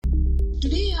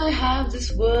Today I have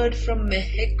this word from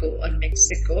Mexico,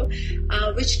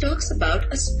 which talks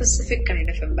about a specific kind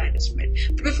of embarrassment.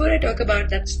 But before I talk about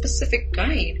that specific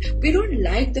kind, we don't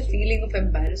like the feeling of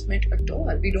embarrassment at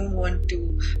all. We don't want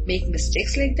to make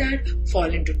mistakes like that, fall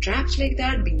into traps like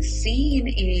that, being seen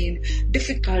in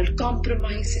difficult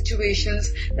compromise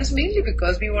situations. That's mainly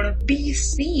because we want to be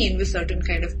seen with certain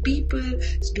kind of people,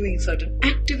 doing certain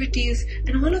activities,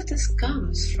 and all of this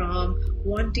comes from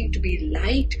wanting to be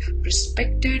liked,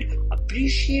 respected,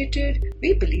 appreciated.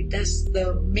 We believe that's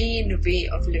the main way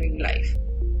of living life.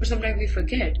 But sometimes we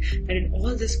forget that in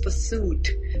all this pursuit,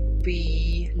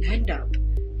 we land up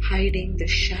hiding the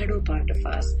shadow part of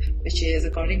us, which is,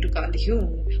 according to Carl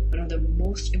Jung, one of the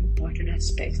most important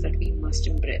aspects that we must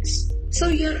embrace. So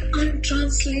your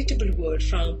untranslatable word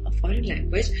from a foreign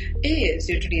language is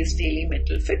your today's daily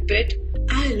mental Fitbit.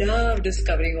 I love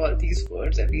discovering all these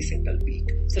words every single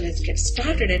week. So let's get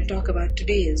started and talk about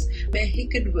today's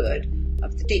Mexican word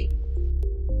of the day.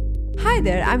 Hi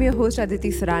there, I'm your host Aditi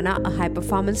Surana, a high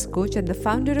performance coach and the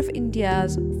founder of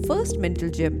India's first mental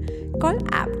gym called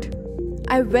APT.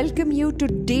 I welcome you to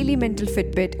Daily Mental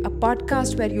Fitbit, a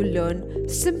podcast where you learn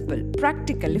simple,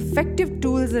 practical, effective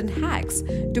tools and hacks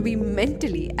to be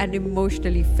mentally and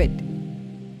emotionally fit.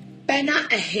 Pena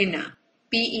Ajena,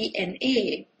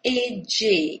 Pena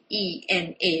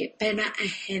Ajena, Pena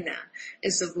Ajena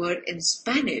is a word in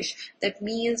Spanish that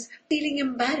means feeling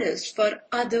embarrassed for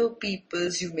other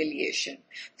people's humiliation.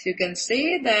 So you can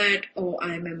say that, oh,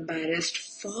 I'm embarrassed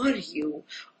for you,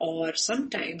 or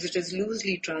sometimes it is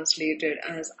loosely translated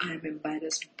as I'm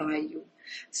embarrassed by you.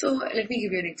 So let me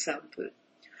give you an example.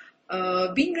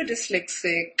 Being a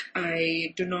dyslexic,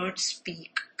 I do not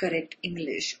speak correct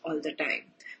English all the time.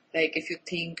 Like if you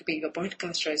think being a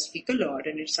podcaster, I speak a lot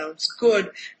and it sounds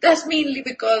good. That's mainly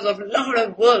because of a lot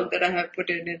of work that I have put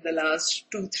in the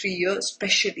last 2-3 years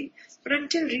especially. But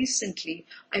until recently,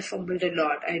 I fumbled a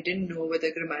lot. I didn't know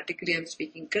whether grammatically I'm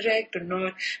speaking correct or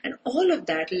not. And all of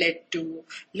that led to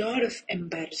a lot of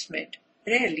embarrassment.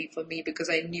 Rarely for me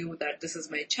because I knew that this is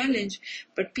my challenge,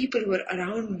 but people who were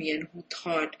around me and who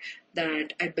thought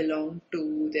that I belonged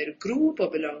to their group or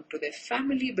belonged to their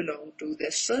family, belonged to their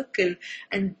circle,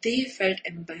 and they felt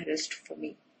embarrassed for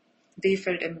me. They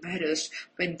felt embarrassed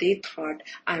when they thought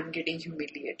I'm getting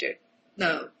humiliated.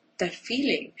 Now, that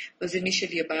feeling was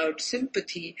initially about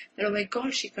sympathy, and oh my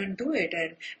God, she can't do it,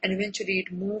 and eventually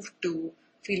it moved to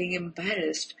feeling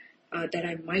embarrassed that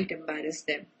I might embarrass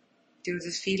them.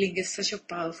 This feeling is such a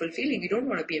powerful feeling. We don't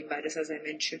want to be embarrassed, as I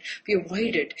mentioned. We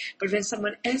avoid it. But when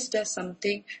someone else does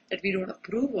something that we don't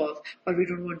approve of or we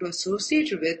don't want to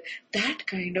associate with, that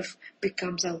kind of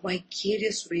becomes a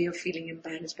vicarious way of feeling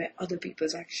embarrassed by other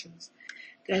people's actions.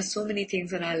 There are so many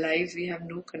things in our lives we have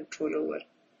no control over.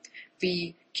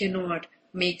 We cannot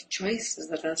make choices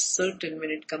that are certain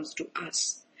when it comes to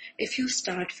us. If you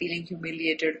start feeling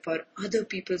humiliated for other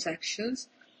people's actions,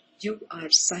 you are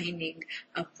signing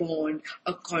a bond,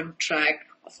 a contract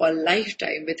for a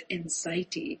lifetime with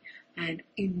anxiety and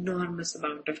enormous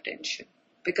amount of tension.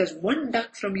 Because one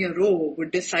duck from your row would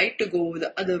decide to go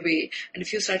the other way, and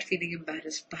if you start feeling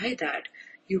embarrassed by that,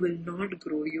 you will not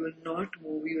grow, you will not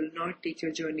move, you will not take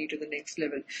your journey to the next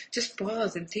level. Just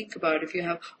pause and think about if you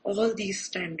have all these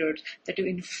standards that you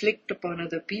inflict upon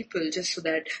other people just so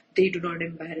that they do not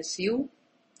embarrass you.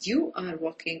 You are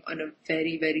walking on a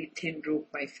very, very thin rope,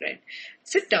 my friend.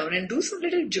 Sit down and do some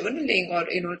little journaling or,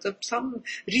 some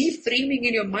reframing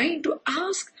in your mind to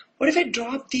ask, what if I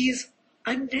drop these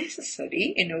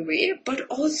unnecessary in a way, but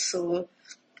also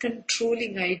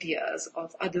controlling ideas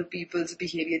of other people's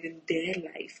behavior in their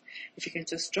life. If you can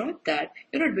just drop that,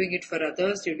 you're not doing it for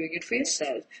others, you're doing it for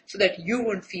yourself, so that you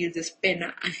won't feel this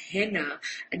pena ajena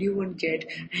and you won't get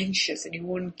anxious and you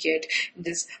won't get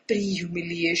this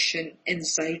pre-humiliation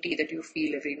anxiety that you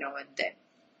feel every now and then.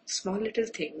 Small little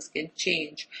things can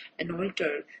change and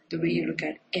alter the way you look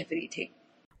at everything.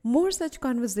 More such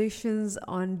conversations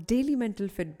on Daily Mental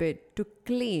Fitbit to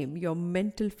claim your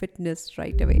mental fitness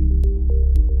right away.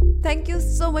 Thank you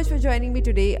so much for joining me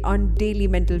today on Daily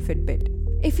Mental Fitbit.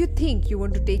 If you think you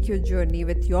want to take your journey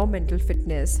with your mental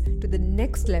fitness to the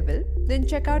next level, then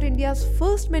check out India's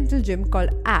first mental gym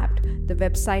called APT. The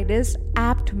website is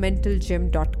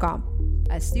aptmentalgym.com.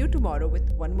 I'll see you tomorrow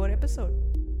with one more episode.